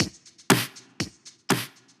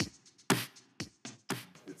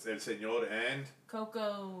It's El Señor and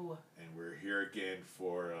Coco. And we're here again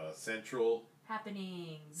for Central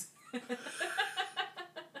Happenings.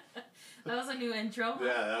 That was a new intro.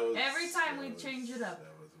 Yeah, that was... Every time we change it up.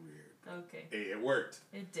 That was weird. Okay. Hey, it worked.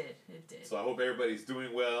 It did. It did. So I hope everybody's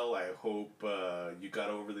doing well. I hope you got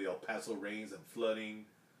over the El Paso rains and flooding.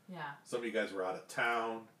 Yeah. Some of you guys were out of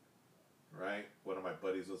town, right? One of my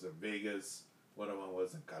buddies was in Vegas. One of them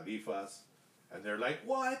was in Califas. And they're like,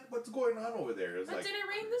 what? What's going on over there? It was But did it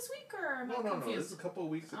rain this week or am I confused? No. This is a couple of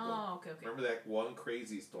weeks ago. Oh, okay. Remember that one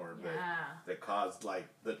crazy storm that caused like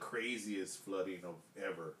the craziest flooding of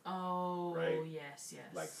ever? Oh, right? yes.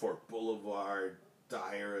 Like Fort Boulevard,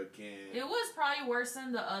 Dyer again. It was probably worse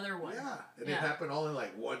than the other one. Yeah, and it happened all in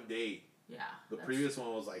like one day. Yeah. The previous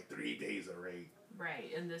one was like 3 days of rain. Right,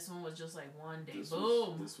 and this one was just like one day.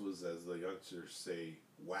 Boom! This was, as the youngsters say,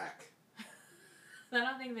 whack. I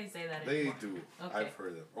don't think they say that anymore. They do. Okay. I've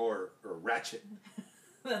heard them. Or ratchet.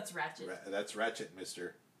 That's ratchet. That's ratchet,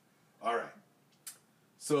 mister. All right.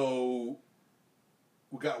 So,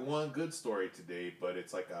 we got one good story today, but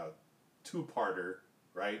it's like a two-parter,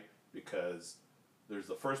 right? Because there's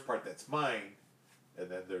the first part that's mine, and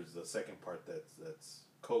then there's the second part that's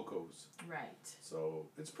Coco's. Right. So,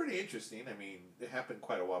 it's pretty interesting. I mean, it happened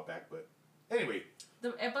quite a while back, but anyway.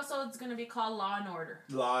 The episode's going to be called Law and Order.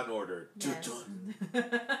 Law and Order. Yes.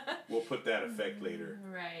 We'll put that effect later.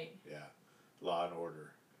 Right. Yeah. Law and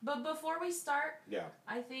Order. But before we start, yeah,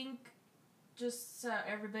 I think just so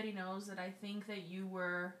everybody knows that I think that you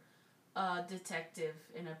were a detective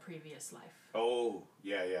in a previous life. Oh,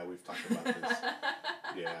 yeah, we've talked about this.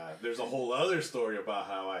 Yeah, there's a whole other story about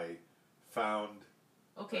how I found...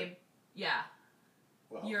 Okay, yeah.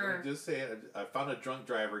 Well, let me just say it. I found a drunk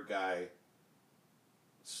driver guy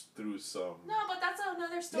through some... No, but that's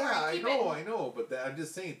another story. Yeah, I know, but I'm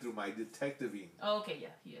just saying through my detectiving. Oh, okay,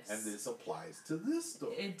 yeah, yes. And this applies to this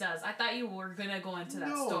story. It does. I thought you were going to go into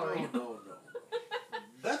that story. No.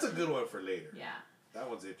 That's a good one for later. Yeah. That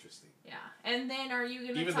one's interesting. Yeah. And then are you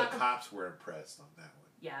going to Even the cops were impressed on that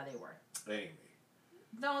one. Yeah, they were. Anyway.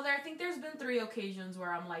 No, I think there's been 3 occasions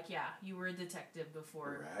where I'm like, yeah, you were a detective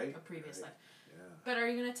before a previous life. Yeah. But are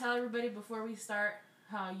you going to tell everybody before we start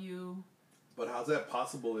how you... But how's that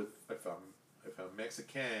possible if I'm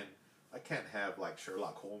Mexican, I can't have like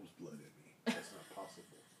Sherlock Holmes blood in me. That's not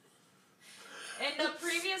possible. In the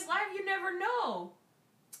previous life, you never know.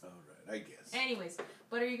 All right, I guess. Anyways,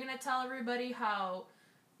 but are you going to tell everybody how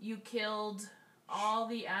you killed all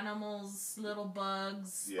the animals, little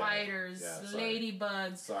bugs, spiders,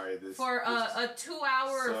 ladybugs for a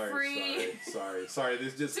 2-hour free... Sorry,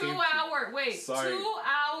 this just 2 hour, wait, 2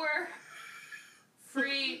 hour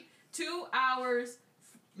free... 2 hours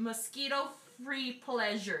mosquito-free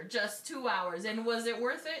pleasure. Just 2 hours. And was it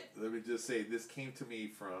worth it? Let me just say, this came to me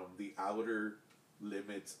from the outer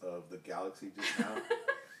limits of the galaxy just now.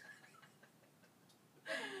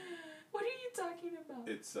 What are you talking about?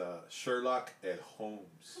 It's Sherlock at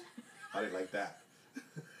Holmes. How do you like that?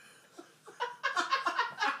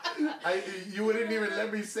 You wouldn't even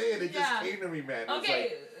let me say it. It just came to me, man.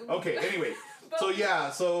 Okay. Okay, anyway.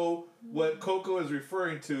 So what Coco is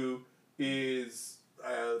referring to is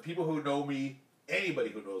people who know me, anybody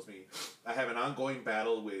who knows me, I have an ongoing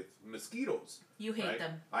battle with mosquitoes. You hate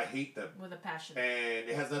them. I hate them. With a passion. And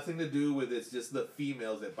it has nothing to do with it's just the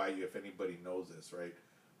females that bite you, if anybody knows this, right?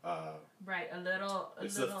 Right, a little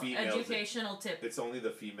educational tip. It's only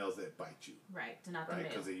the females that bite you. Right, not the male.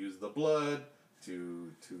 Because they use the blood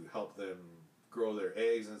to help them grow their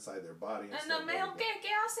eggs inside their body. And the male, ¿qué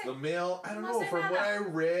hace? The male, I don't know. From what I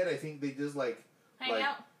read, I think they just hang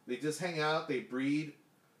out. They just hang out. They breed.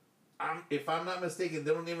 If I'm not mistaken,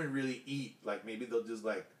 they don't even really eat. Like maybe they'll just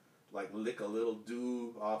like lick a little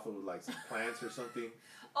dew off of like some plants or something.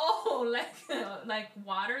 Oh, like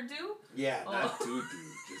water dew? Yeah, not dew,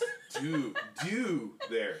 just dew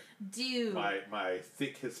there. Dew. My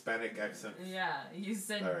thick Hispanic accent. Yeah, you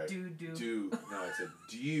said dew. Dew. No, I said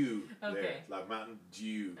dew. Okay. There, like Mountain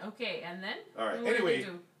Dew. Okay, and then? All right. Anyway,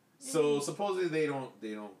 so supposedly they don't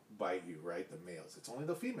bite you, right? The males. It's only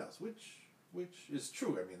the females, which is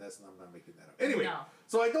true. I mean, I'm not making that up. Anyway,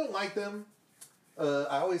 so I don't like them.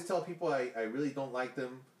 I always tell people I really don't like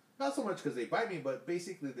them. Not so much because they bite me, but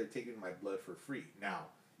basically they're taking my blood for free. Now,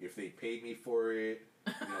 if they paid me for it,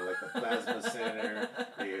 like the plasma center,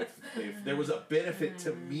 if there was a benefit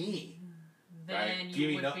to me, then right,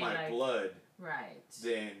 giving up my blood, right?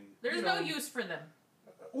 Then there's no use for them.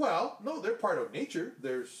 Well, no, they're part of nature.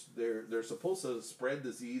 They're supposed to spread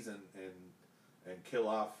disease and kill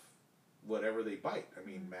off whatever they bite. I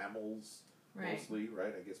mean, mammals. Right. Mostly,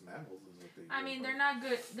 right? I guess mammals is what they do. I mean, they're not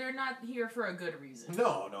good. They're not here for a good reason.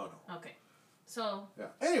 No. Okay. So. Yeah.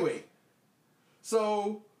 Anyway,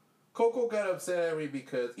 so Coco got upset at me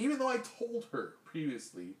because even though I told her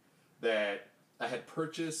previously that I had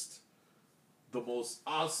purchased the most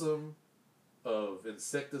awesome of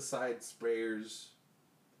insecticide sprayers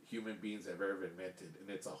human beings have ever invented, and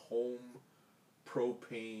it's a home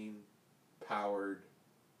propane powered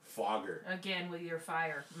fogger. Again with your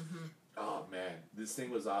fire. Mm-hmm. Oh man, this thing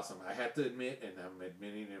was awesome. I have to admit, and I'm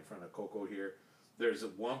admitting in front of Coco here, there's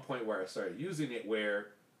one point where I started using it where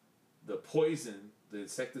the poison, the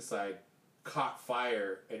insecticide, caught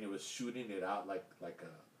fire and it was shooting it out like a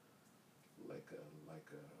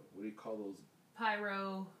what do you call those?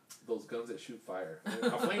 Pyro. Those guns that shoot fire. A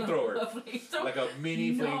flamethrower. A flamethrower. Like a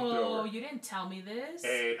mini flamethrower. No, you didn't tell me this.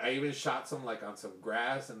 And I even shot some like on some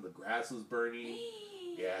grass, and the grass was burning.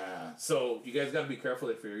 Yeah. So you guys got to be careful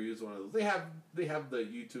if you're using one of those. They have the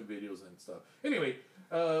YouTube videos and stuff. Anyway,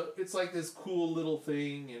 it's like this cool little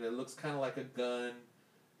thing, and it looks kind of like a gun,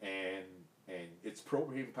 and it's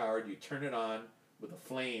propane powered. You turn it on with a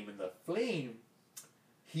flame, and the flame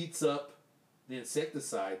heats up the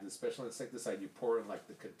insecticide, the special insecticide you pour in like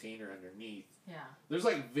the container underneath. Yeah. There's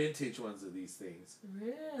like vintage ones of these things.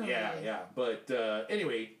 Really? Yeah. But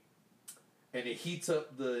anyway, and it heats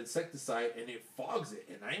up the insecticide and it fogs it.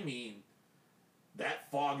 And I mean, that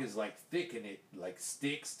fog is like thick and it like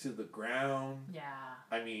sticks to the ground. Yeah.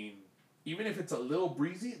 I mean, even if it's a little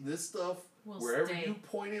breezy, this stuff, wherever you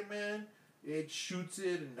point it, man, it shoots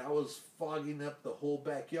it, and I was fogging up the whole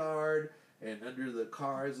backyard and under the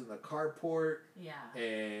cars in the carport. Yeah.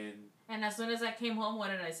 And as soon as I came home, what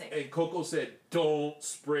did I say? And Coco said, don't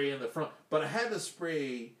spray in the front. But I had to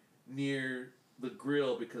spray near the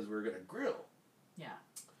grill because we were going to grill. Yeah.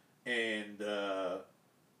 And, of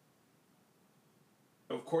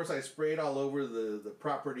course, I sprayed all over the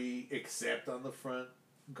property except on the front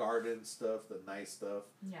garden stuff, the nice stuff.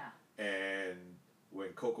 Yeah. And when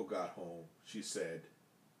Coco got home, she said,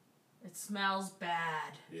 it smells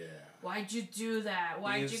bad. Yeah. Why'd you do that?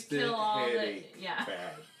 Why'd you kill all the... Yeah.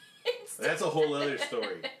 Bad. That's a whole other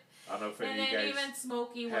story. I don't know if any of you guys even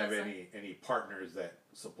Smokey have any partners that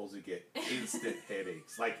supposedly get instant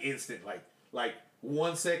headaches. Like instant, like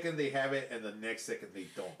 1 second they have it and the next second they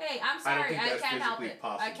don't. Hey, I'm sorry. I can't help it.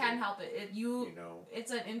 Possible. I can't help it. It's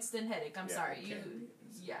an instant headache. I'm sorry.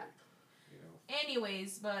 Yeah. You know.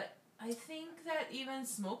 Anyways, but I think that even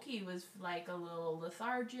Smokey was like a little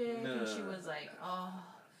lethargic, and she was like, "Oh,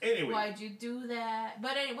 anyway, why'd you do that?"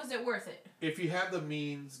 But was it worth it? If you have the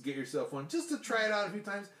means, get yourself one just to try it out a few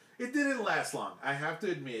times. It didn't last long. I have to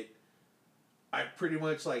admit, I pretty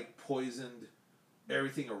much like poisoned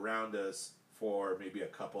everything around us for maybe a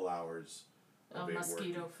couple hours.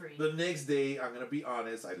 Mosquito free. The next day, I'm gonna be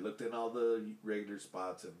honest. I looked in all the regular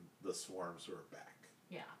spots, and the swarms were back.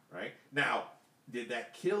 Yeah. Right now. Did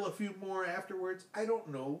that kill a few more afterwards? I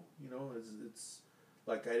don't know. You know, it's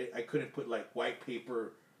like I couldn't put like white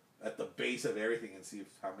paper at the base of everything and see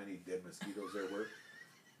how many dead mosquitoes there were.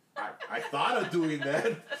 I thought of doing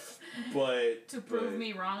that, but to prove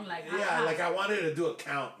me wrong, like like I wanted to do a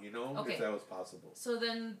count, you know, if that was possible. So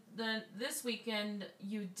then this weekend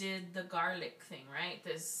you did the garlic thing, right?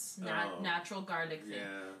 This natural garlic thing,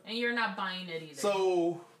 and you're not buying it either.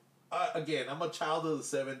 So again, I'm a child of the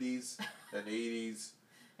 70s. And 80s.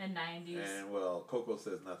 And 90s. And, well, Coco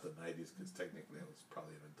says not the 90s because technically I was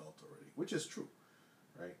probably an adult already, which is true,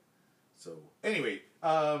 right? So, anyway,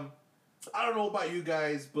 I don't know about you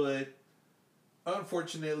guys, but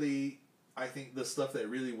unfortunately, I think the stuff that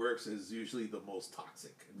really works is usually the most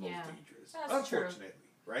toxic and most dangerous. That's unfortunately,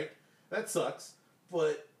 true. Right? That sucks,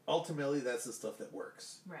 but ultimately that's the stuff that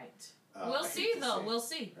works. Right. We'll see, though. We'll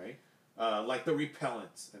see. Right? Like the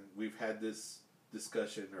repellents, and we've had this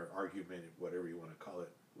discussion or argument, whatever you want to call it,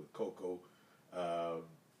 with Coco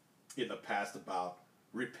in the past about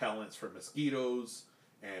repellents for mosquitoes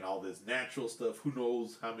and all this natural stuff. Who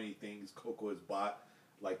knows how many things Coco has bought?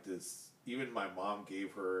 Like this, even my mom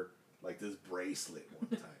gave her like this bracelet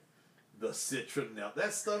one time. The citronelle.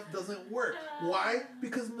 That stuff doesn't work. Why?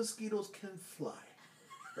 Because mosquitoes can fly.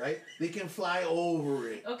 Right? They can fly over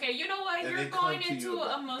it. Okay, you know what? You're going into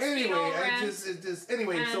a mosquito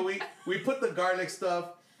Anyway, so we put the garlic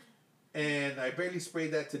stuff, and I barely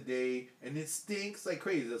sprayed that today, and it stinks like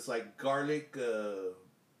crazy. It's like garlic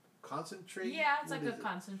concentrate. Yeah, it's like a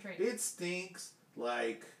concentrate. It stinks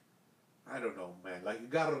like, I don't know, man. Like you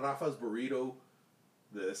got a Rafa's burrito,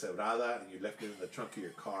 the cebrada, and you left it in the trunk of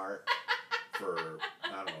your car. for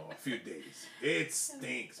I don't know, a few days. It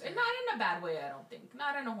stinks. Man. Not in a bad way, I don't think.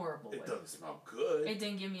 Not in a horrible way. It doesn't smell good. It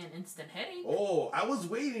didn't give me an instant headache. Oh, I was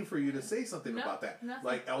waiting for you to say something about that. Nothing.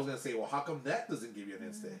 Like, I was going to say, well, how come that doesn't give you an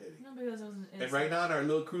instant headache? No, because it was an instant. And right now on our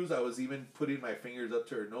little cruise, I was even putting my fingers up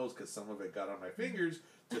to her nose because some of it got on my fingers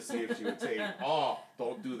to see if she would say, oh,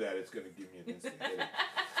 don't do that. It's going to give me an instant headache.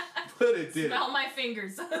 But it didn't. Smell my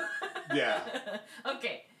fingers. Yeah.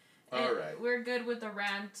 Okay. All right. We're good with the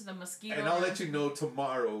rant, the mosquito. And I'll let you know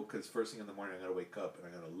tomorrow, because first thing in the morning I'm going to wake up and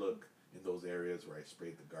I'm going to look in those areas where I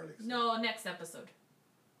sprayed the garlic. No, next episode.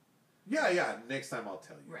 Yeah. Next time I'll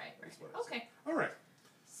tell you. Right. Okay. All right.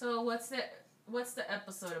 So what's the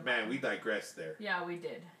episode about? Man, we digressed there. Yeah, we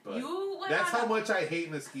did. But that's how much I hate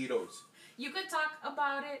mosquitoes. You could talk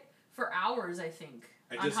about it for hours, I think.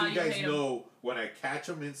 And just so you guys know, when I catch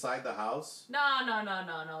them inside the house... No.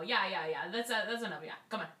 Yeah. That's enough. Yeah,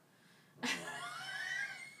 come on.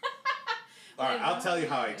 All right, I'll tell you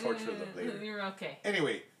how I torture them later. You're okay.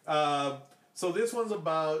 Anyway, so this one's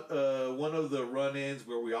about one of the run-ins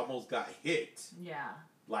where we almost got hit. Yeah.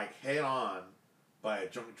 Like head on by a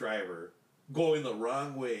drunk driver going the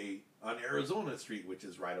wrong way on Arizona Street, which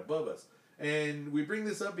is right above us. And we bring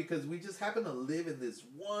this up because we just happen to live in this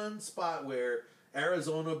one spot where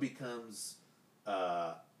Arizona becomes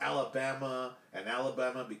Alabama, and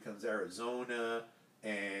Alabama becomes Arizona,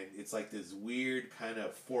 and it's like this weird kind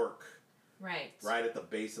of fork right at the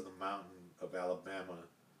base of the mountain of Alabama.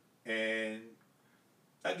 And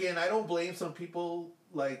again, I don't blame some people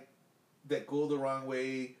like that go the wrong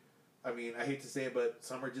way. I mean, I hate to say it, but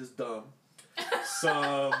some are just dumb.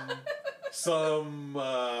 Some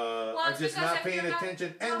are just not paying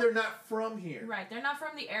attention, and they're not from here. Right, they're not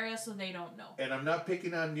from the area, so they don't know. And I'm not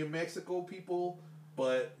picking on New Mexico people,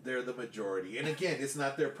 but they're the majority. And again, it's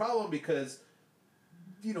not their problem because,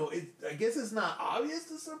 you know, I guess it's not obvious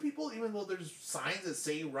to some people, even though there's signs that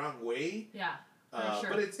say wrong way. Yeah, for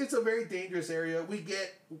sure. But it's a very dangerous area. We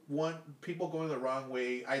get people going the wrong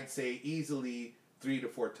way, I'd say easily 3 to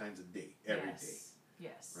 4 times a day, every day.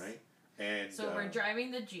 Yes. Right? And so we're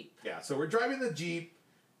driving the Jeep. Yeah, so we're driving the Jeep,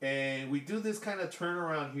 and we do this kind of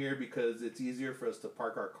turnaround here because it's easier for us to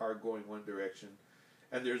park our car going one direction.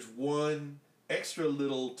 And there's one extra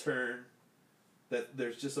little turn that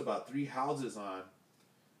there's just about 3 houses on,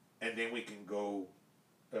 and then we can go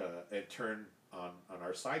and turn on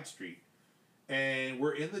our side street. And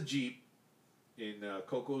we're in the Jeep, in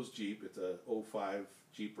Coco's Jeep. It's a 05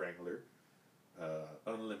 Jeep Wrangler,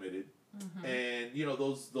 unlimited. Mm-hmm. And you know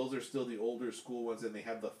those are still the older school ones, and they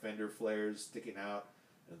have the fender flares sticking out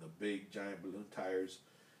and the big giant balloon tires.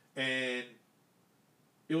 And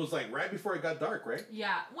it was like right before it got dark, right?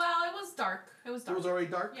 Yeah. Well, it was dark. It was already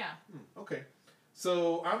dark? Yeah. Okay.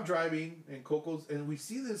 So I'm driving and Coco's, and we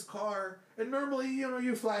see this car, and normally, you know,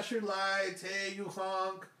 you flash your lights, hey, you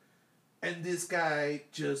honk, and this guy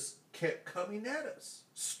just kept coming at us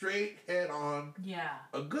straight head on. Yeah.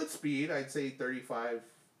 A good speed, I'd say 35,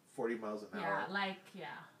 40 miles an hour. Yeah.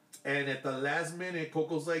 And at the last minute,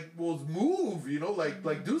 Coco's like, well, move, you know,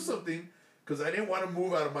 like do something, because I didn't want to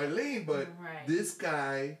move out of my lane, but this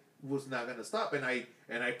guy was not going to stop. And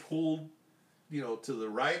I pulled, you know, to the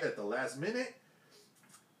right at the last minute.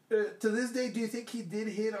 To this day, do you think he did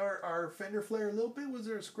hit our fender flare a little bit? Was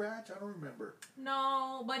there a scratch? I don't remember.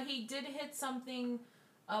 No, but he did hit something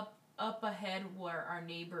up ahead where our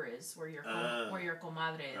neighbor is, where your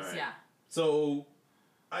comadre is. Right. Yeah. So,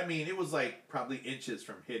 I mean, it was like probably inches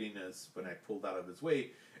from hitting us when I pulled out of his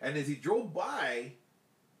way. And as he drove by,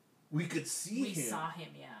 we could see him. We saw him,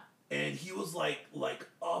 yeah. And he was like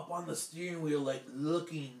up on the steering wheel, like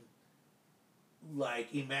looking.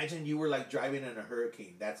 Like, imagine you were like driving in a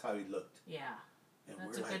hurricane. That's how he looked. Yeah. And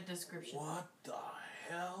that's a good description. What the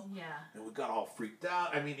hell? Yeah. And we got all freaked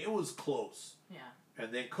out. I mean, it was close. Yeah.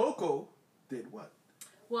 And then Coco did what?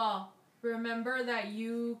 Well, remember that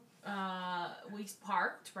we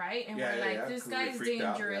parked, right? And we're like, this guy's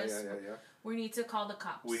dangerous. Yeah. We need to call the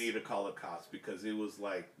cops. We need to call the cops because it was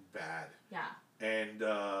like bad. Yeah. And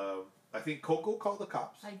I think Coco called the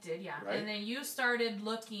cops. I did, yeah. Right? And then you started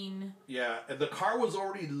looking. Yeah, and the car was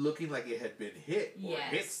already looking like it had been hit or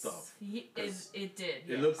hit stuff. It did.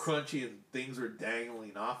 It looked crunchy and things were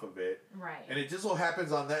dangling off of it. Right. And it just so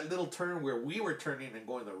happens on that little turn where we were turning and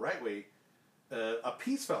going the right way, a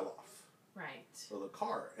piece fell off. Right. So the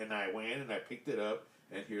car. And I went and I picked it up,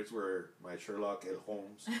 and here's where my Sherlock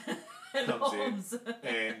Holmes comes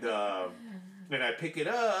in. And I pick it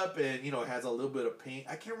up, and, you know, it has a little bit of paint.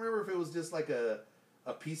 I can't remember if it was just like a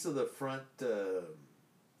piece of the front,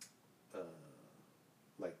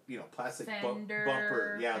 like, you know, plastic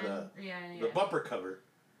bumper. Yeah, the bumper cover.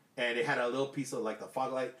 and it had a little piece of like the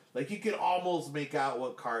fog light. Like you could almost make out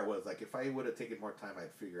what car it was. Like if I would have taken more time,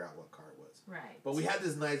 I'd figure out what car it was. Right. But we had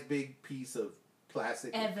this nice big piece of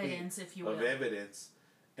plastic evidence, if you will, of evidence.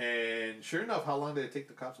 And sure enough, how long did it take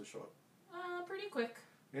the cops to show up? Pretty quick.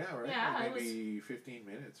 Yeah, right. Yeah, like maybe 15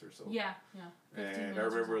 minutes or so. Yeah, yeah. 15 and I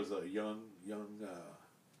remember it was a young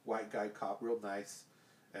white guy cop, real nice,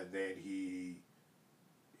 and then he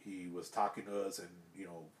was talking to us and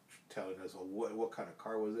telling us, well, what kind of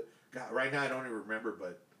car was it? God, right now I don't even remember,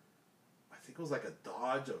 but I think it was like a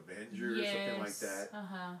Dodge Avenger or something like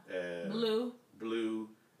that. Blue.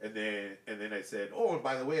 And then I said, oh, and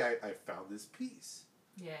by the way, I found this piece.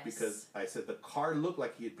 Yes. Because I said the car looked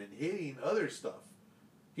like he had been hitting other stuff.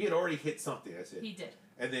 He had already hit something, I said. He did.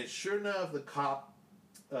 And then sure enough, the cop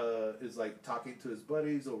is like talking to his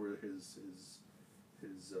buddies over his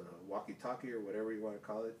walkie-talkie or whatever you want to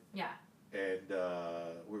call it. Yeah. And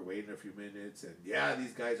we're waiting a few minutes, and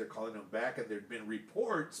these guys are calling him back, and there'd been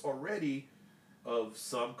reports already of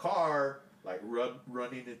some car like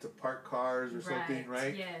running into parked cars or something,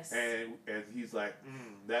 right? Yes. And he's like,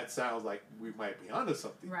 that sounds like we might be onto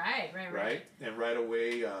something. Right. And right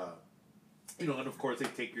away, and of course they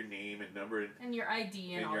take your name and number and your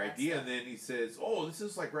ID and all your that ID, stuff. and then he says, "Oh, this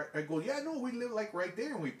is like right." I go, "Yeah, no, we live like right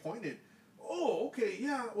there," and we pointed. Oh, okay,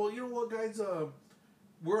 yeah. Well, you know what, guys?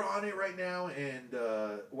 We're on it right now, and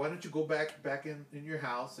why don't you go back in your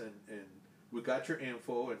house, and we got your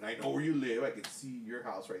info, and I know where you live. I can see your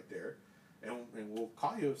house right there, and we'll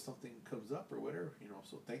call you if something comes up or whatever,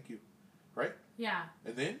 So thank you, right? Yeah.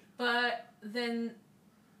 And then? But then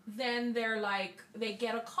they're like, they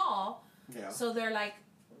get a call. Yeah. So they're like,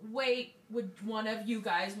 wait, would one of you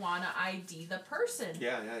guys want to ID the person?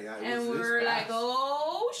 Yeah. And we're like,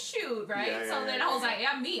 oh, shoot, right? Yeah, then I was like,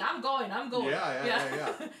 yeah, me, I'm going.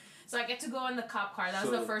 Yeah. So I get to go in the cop car. That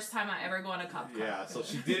was the first time I ever go in a cop car. Yeah, so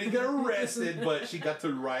she didn't get arrested, but she got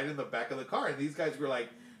to ride in the back of the car. And these guys were like,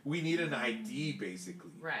 we need an ID,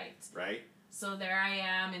 basically. Right? So there I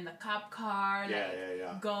am in the cop car,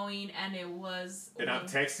 going, and it was... And I'm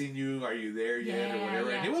texting you, are you there yet, or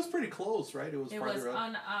whatever. And it was pretty close, right? It was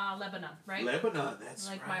on Lebanon, right? Lebanon, that's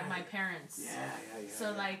right. Like my parents. Yeah.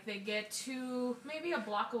 So like they get to maybe a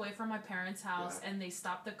block away from my parents' house, and they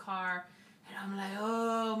stop the car, and I'm like,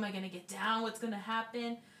 oh, am I going to get down? What's going to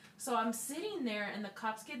happen? So I'm sitting there, and the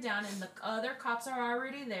cops get down, and the other cops are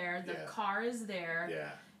already there. The car is there. Yeah.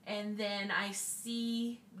 And then I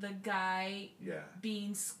see the guy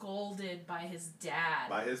being scolded by his dad.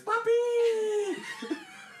 By his puppy!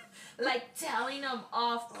 Like telling him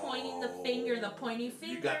off, pointing the pointing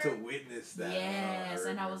finger. You got to witness that. Yes,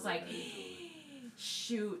 and I was like,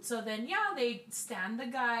 shoot. So then, they stand the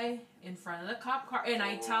guy in front of the cop car. And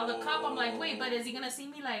I tell the cop, I'm like, wait, but is he going to see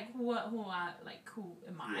me like, who am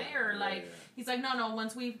I? Or he's like, no,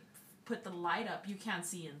 once we put the light up, you can't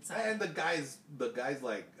see inside. And the guy's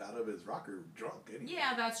like out of his rocker drunk anyway.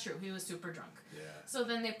 Yeah, that's true. He was super drunk. Yeah. So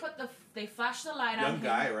then they flashed the light on him. Young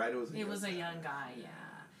guy, right? It was a young guy, yeah.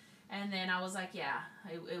 And then I was like,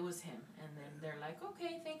 it was him. And then they're like,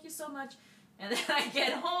 okay, thank you so much. And then I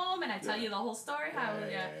get home and I tell you the whole story,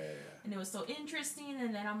 and it was so interesting.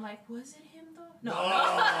 And then I'm like, was it him though? No.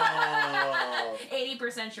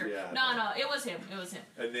 80% sure. Yeah, no, it was him.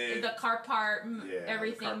 And then the car part,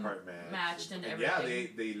 everything the car part matched and everything. Yeah,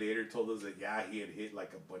 they later told us that he had hit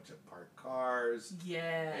like a bunch of parked cars.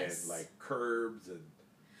 Yes. And like curbs and.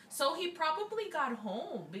 So he probably got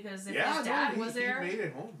home because if his dad was there, he made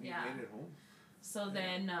it home. He made it home. So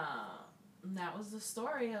then that was the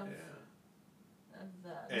story of.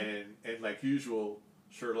 The. And like usual,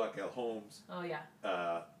 Sherlock L. Holmes. Oh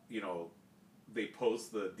yeah. They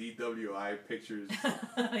post the DWI pictures.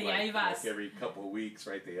 like every couple of weeks,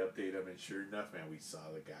 right? They update them, and sure enough, man, we saw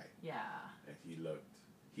the guy. Yeah. And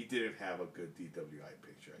he didn't have a good DWI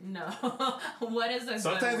picture. No. What is a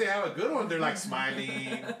Sometimes they have a good one. They're like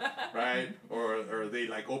smiling, right? Or they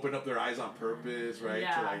like open up their eyes on purpose, right?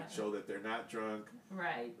 To like show that they're not drunk.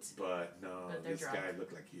 Right. But no, this drunk. guy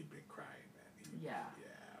looked like he had been crying, man. Yeah,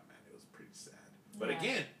 man, it was pretty sad. But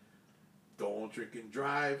again, don't drink and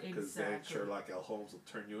drive, because then Sherlock L. Holmes will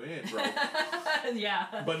turn you in, bro.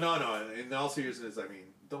 Yeah. But no. In all seriousness, I mean,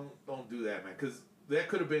 don't do that, man, because that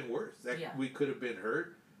could have been worse. We could have been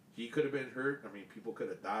hurt. He could have been hurt. I mean, people could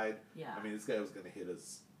have died. Yeah. I mean, this guy was gonna hit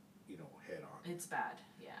us, head on. It's bad.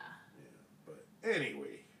 Yeah. Yeah. But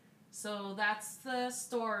anyway. So that's the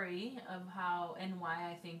story of how and why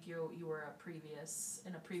I think you were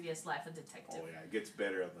in a previous life a detective. Oh yeah, it gets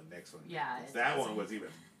better on the next one. Yeah, that one was even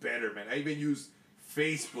better, man. I even used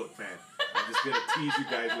Facebook, man. I'm just gonna tease you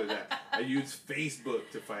guys with that. I use Facebook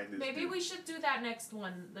to find this. Maybe we should do that next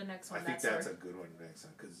one. The next one. I think that's a good one next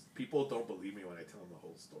time because people don't believe me when I tell them the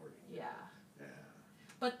whole story. Yeah. Yeah.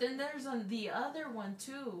 But then there's the other one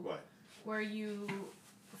too. What? Where you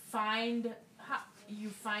find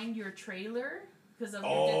your trailer because of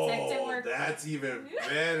your detective work. That's even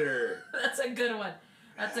better. That's a good one.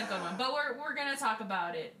 That's a good one. But we're gonna talk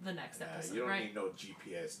about it the next episode. You don't right? need no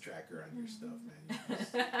GPS tracker on your stuff, man. You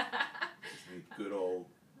just need good old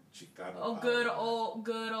Chicano. Oh,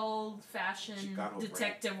 good old fashioned Chicano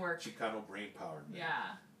detective work. Chicano brain power. Man.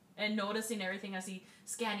 Yeah, and noticing everything as he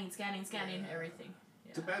scanning everything.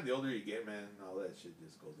 Yeah. Too bad the older you get, man, all that shit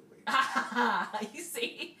just goes away. You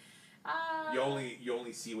see. You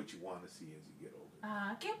only see what you want to see as you get older.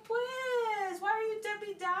 ¿Qué pues? Why are you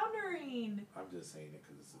Debbie Downering? I'm just saying it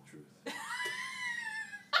because it's the truth.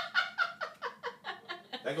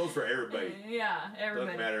 That goes for everybody. Yeah,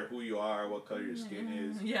 everybody. Doesn't matter who you are, what color your skin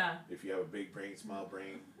is. Yeah. If you have a big brain, small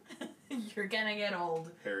brain. You're gonna get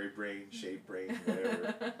old. Hairy brain, shaved brain,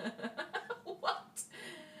 whatever. What?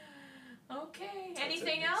 Okay.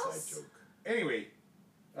 Anything else? Joke. Anyway,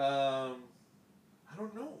 I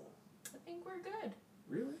don't know. I think we're good.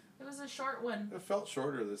 Really? It was a short one. It felt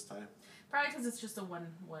shorter this time. Probably because it's just a one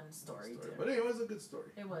story. But it was a good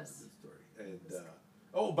story. It was. A good story.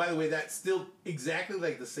 And by the way, that's still exactly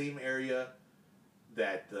like the same area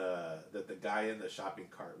that the guy in the shopping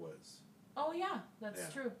cart was. Oh yeah,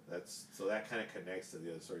 that's true. So that kind of connects to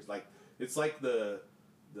the other stories. Like it's like the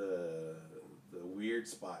weird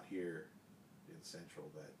spot here in Central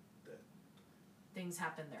that things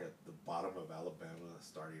happen there. The bottom of Alabama,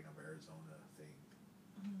 starting of Arizona thing.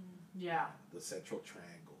 Yeah. The Central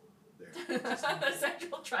Triangle there. The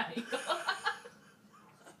Central Triangle.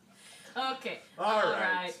 Okay. All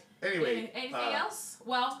right. Anyway. Anything else?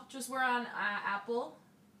 Well, just we're on Apple.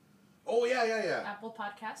 Oh yeah. Apple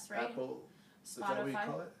Podcasts, right? Apple. Spotify. Is that what you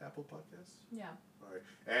call it? Apple Podcasts. Yeah. All right,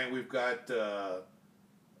 and we've got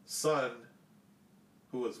Sun,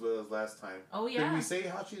 who was with us last time. Oh yeah. Did we say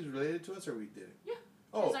how she's related to us, or we didn't? Yeah.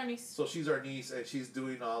 She's our niece. So she's our niece, and she's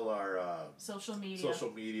doing all our social media,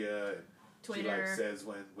 and Twitter. She says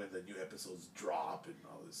when the new episodes drop and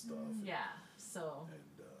all this stuff. Yeah. So.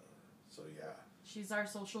 And so yeah. She's our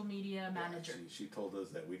social media manager. She told us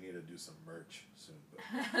that we need to do some merch soon.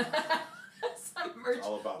 Some merch. It's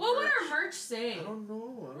all about what merch. would our merch say? I don't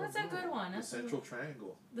know. That's a good one. The Central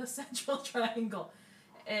Triangle. The Central Triangle.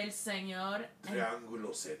 El Señor.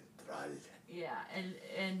 Triángulo Central. Yeah,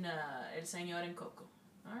 El Señor en Coco.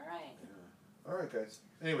 All right. Yeah. All right, guys.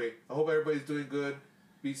 Anyway, I hope everybody's doing good.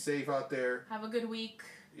 Be safe out there. Have a good week.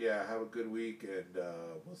 Yeah, have a good week, and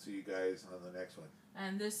we'll see you guys on the next one.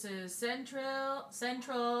 And this is Central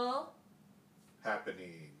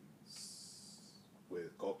Happenings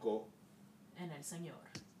with Coco and El Señor.